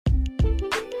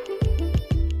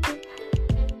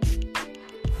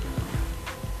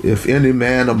If any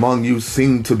man among you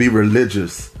seem to be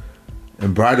religious,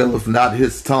 and bridleth not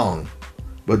his tongue,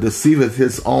 but deceiveth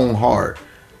his own heart,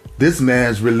 this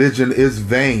man's religion is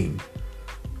vain.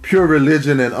 Pure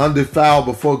religion and undefiled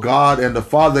before God and the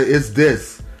Father is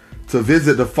this, to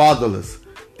visit the fatherless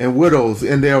and widows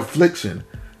in their affliction,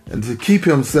 and to keep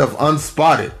himself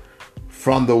unspotted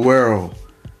from the world.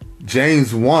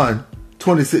 James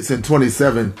 1:26 and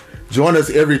 27. Join us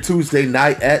every Tuesday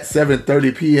night at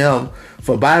 7:30 p.m.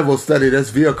 for Bible study. That's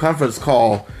via conference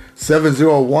call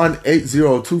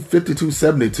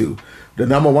 701-802-5272. The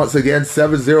number once again,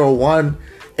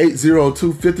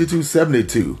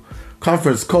 701-802-5272.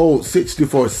 Conference code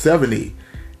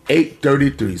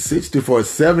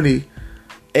 6470-833.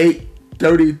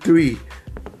 6470-833.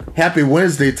 Happy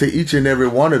Wednesday to each and every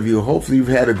one of you. Hopefully you've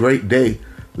had a great day.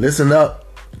 Listen up.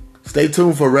 Stay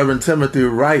tuned for Reverend Timothy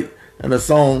Wright and a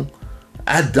song,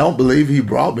 I Don't Believe He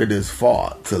Brought Me This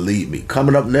Far to Lead Me.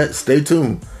 Coming up next, stay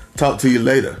tuned. Talk to you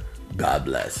later. God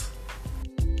bless.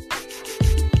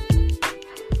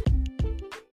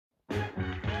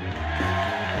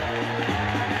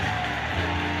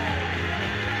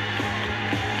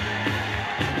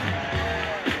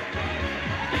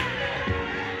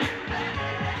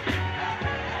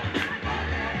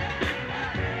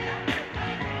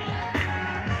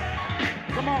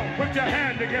 Come on, put your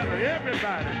hand together,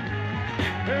 everybody.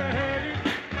 Hey, hey.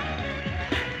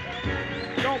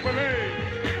 Don't believe.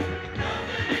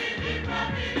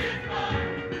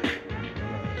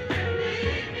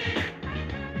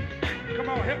 Come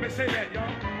on, help me say that,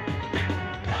 y'all.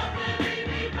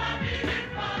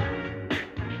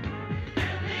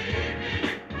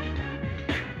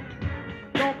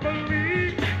 Don't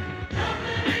believe.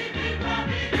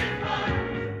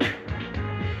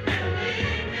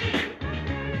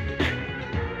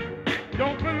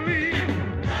 Don't believe.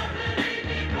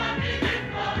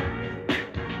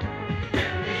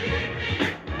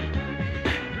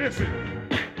 Listen.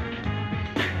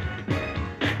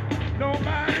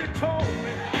 Nobody told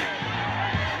me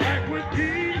life would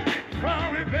be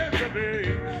probably better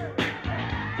days.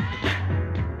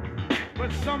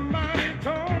 But somebody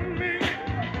told me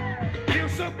he'll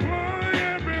supply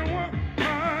everyone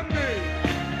my need.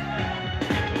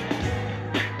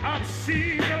 I've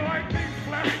seen the lightning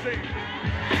flashing,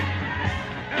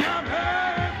 and I've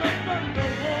heard the thunder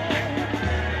roll.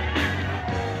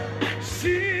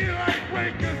 See like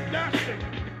breakers dashing,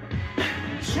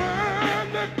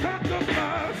 trying to conquer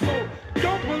my soul.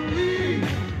 Don't believe.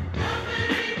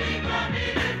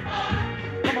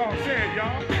 Come on, say it,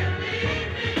 y'all.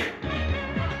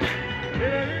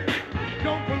 Yeah,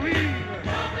 don't believe.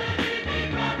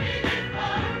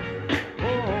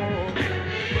 Oh,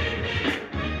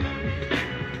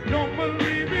 don't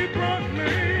believe he brought me.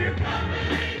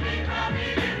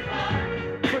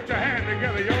 Put your hand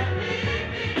together, y'all.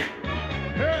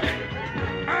 Hey,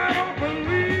 I don't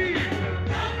believe.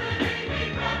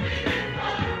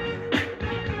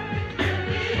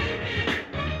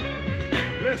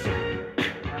 Listen.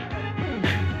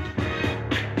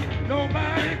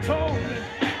 Nobody told me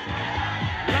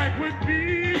life would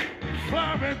be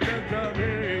flowing to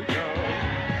Jamaica.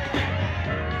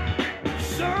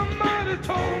 Somebody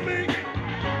told me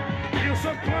you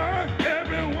supply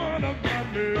every one of my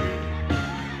needs.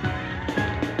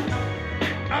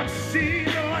 I've seen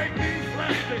the lightning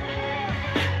flashing,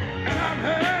 and I've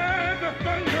heard the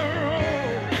thunder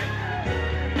roll.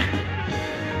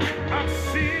 I've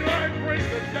seen like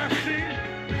breakers dashing,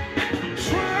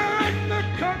 trying to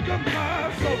conquer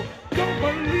my soul. Don't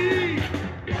believe.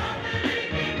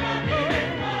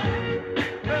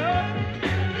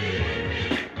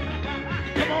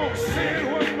 Come on, say it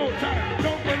one more time.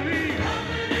 Don't believe.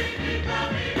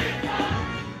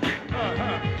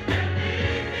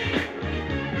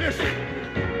 Listen,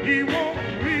 he won't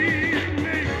leave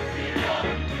me.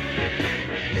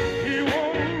 He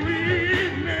won't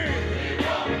leave me.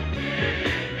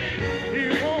 He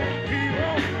won't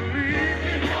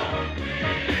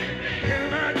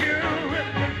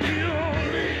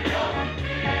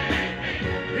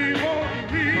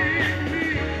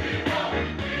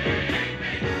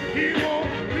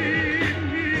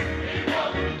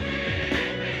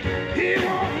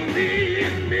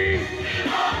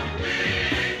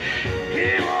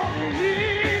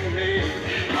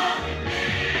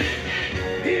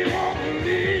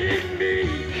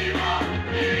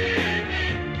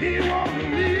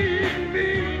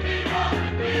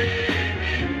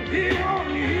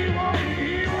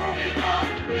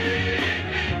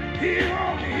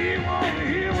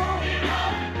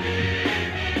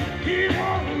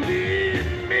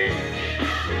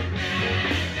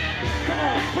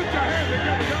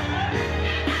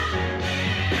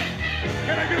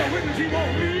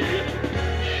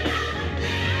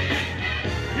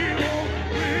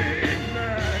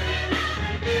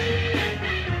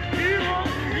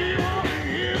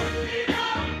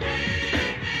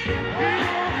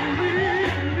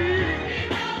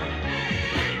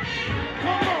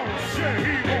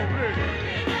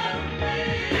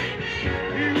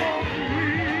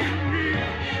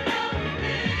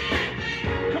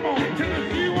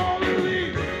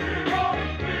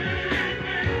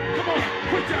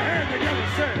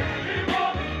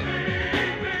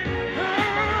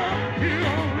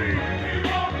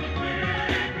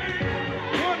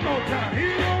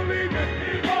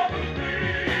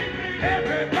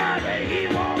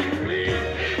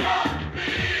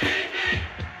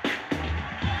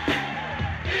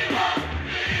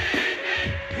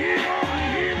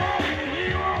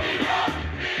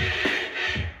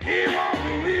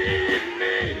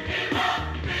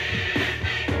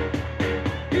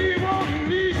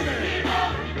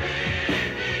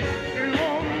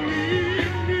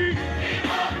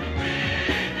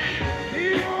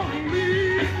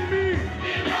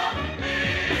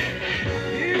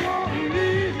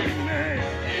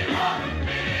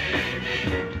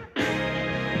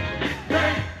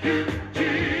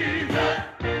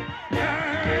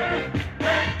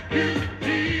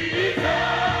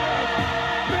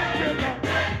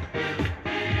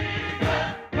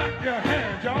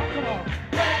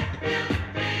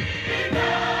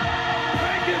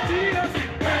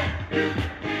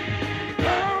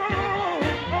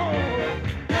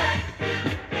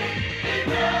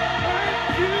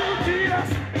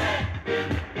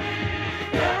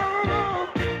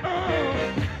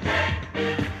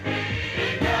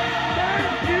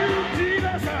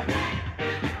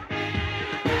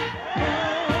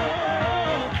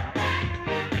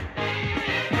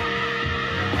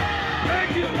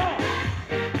Praise the Lord.